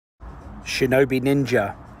Shinobi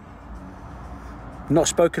Ninja. Not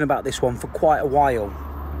spoken about this one for quite a while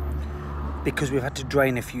because we've had to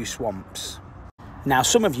drain a few swamps. Now,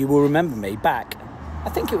 some of you will remember me back, I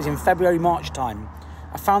think it was in February, March time.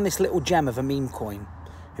 I found this little gem of a meme coin.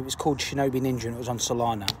 It was called Shinobi Ninja and it was on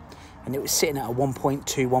Solana. And it was sitting at a 1.2,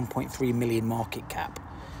 1.3 million market cap.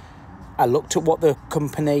 I looked at what the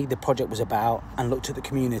company, the project was about and looked at the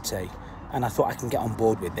community. And I thought I can get on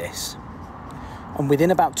board with this. And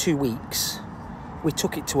within about 2 weeks, we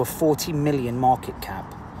took it to a 40 million market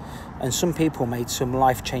cap. And some people made some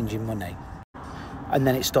life-changing money. And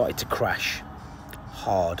then it started to crash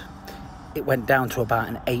hard. It went down to about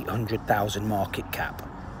an 800,000 market cap.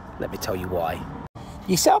 Let me tell you why.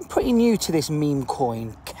 You see, I'm pretty new to this meme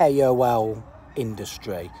coin, KOL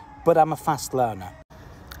industry, but I'm a fast learner.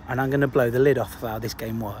 And I'm going to blow the lid off of how this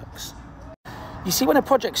game works. You see, when a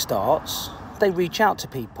project starts, they reach out to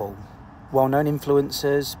people, well-known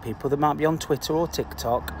influencers, people that might be on Twitter or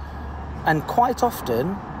TikTok, and quite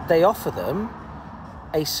often they offer them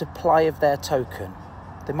a supply of their token.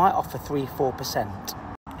 They might offer 3-4%.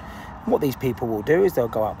 What these people will do is they'll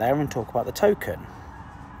go out there and talk about the token.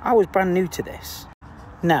 I was brand new to this.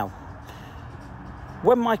 Now,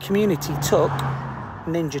 when my community took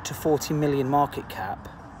Ninja to 40 million market cap,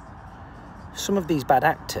 some of these bad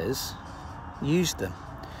actors used them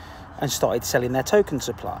and started selling their token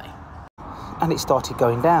supply. And it started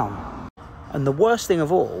going down. And the worst thing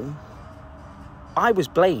of all, I was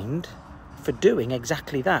blamed for doing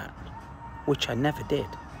exactly that, which I never did.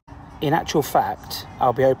 In actual fact,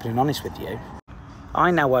 I'll be open and honest with you, I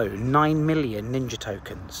now own 9 million Ninja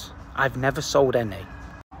tokens. I've never sold any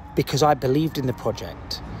because I believed in the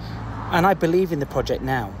project. And I believe in the project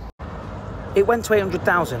now. It went to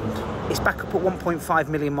 800,000. It's back up at 1.5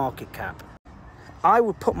 million market cap. I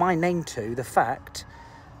would put my name to the fact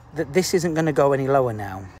that this isn't going to go any lower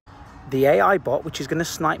now. The AI bot, which is going to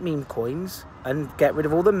snipe meme coins and get rid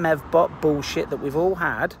of all the MEV bot bullshit that we've all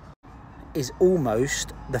had, is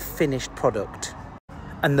almost the finished product.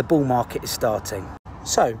 And the bull market is starting.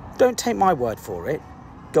 So, don't take my word for it.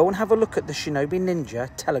 Go and have a look at the Shinobi Ninja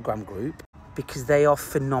Telegram group because they are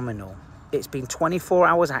phenomenal. It's been 24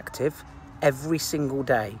 hours active every single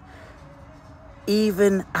day.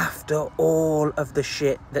 Even after all of the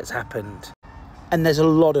shit that's happened. And there's a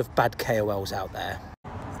lot of bad KOLs out there.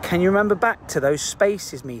 Can you remember back to those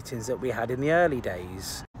Spaces meetings that we had in the early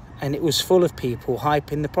days? And it was full of people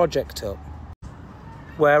hyping the project up.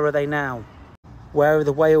 Where are they now? Where are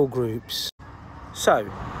the whale groups? So,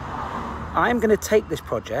 I'm going to take this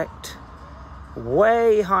project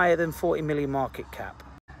way higher than 40 million market cap.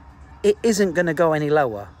 It isn't going to go any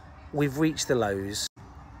lower. We've reached the lows.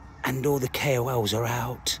 And all the KOLs are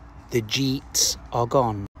out. The Jeets are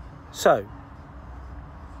gone. So,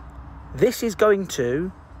 this is going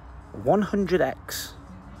to 100x.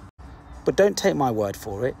 But don't take my word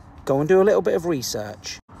for it. Go and do a little bit of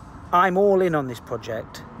research. I'm all in on this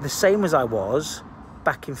project, the same as I was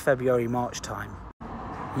back in February, March time.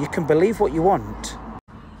 You can believe what you want,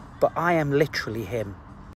 but I am literally him.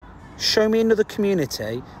 Show me another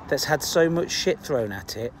community that's had so much shit thrown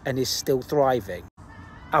at it and is still thriving.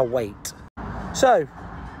 I'll wait. So,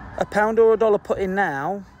 £1 or $1 put in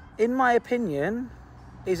now, in my opinion,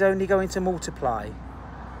 is only going to multiply.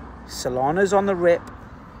 Solana's on the rip.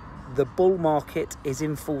 The bull market is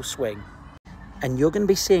in full swing. And you're going to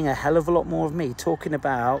be seeing a hell of a lot more of me talking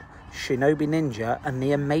about Shinobi Ninja and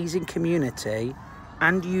the amazing community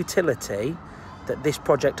and utility that this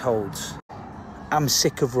project holds. I'm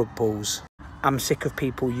sick of rug pulls. I'm sick of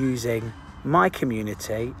people using my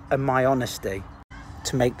community and my honesty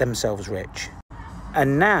to make themselves rich.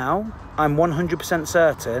 And now I'm 100%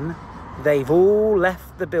 certain they've all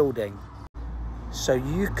left the building. So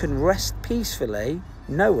you can rest peacefully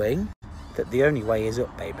knowing that the only way is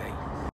up, baby.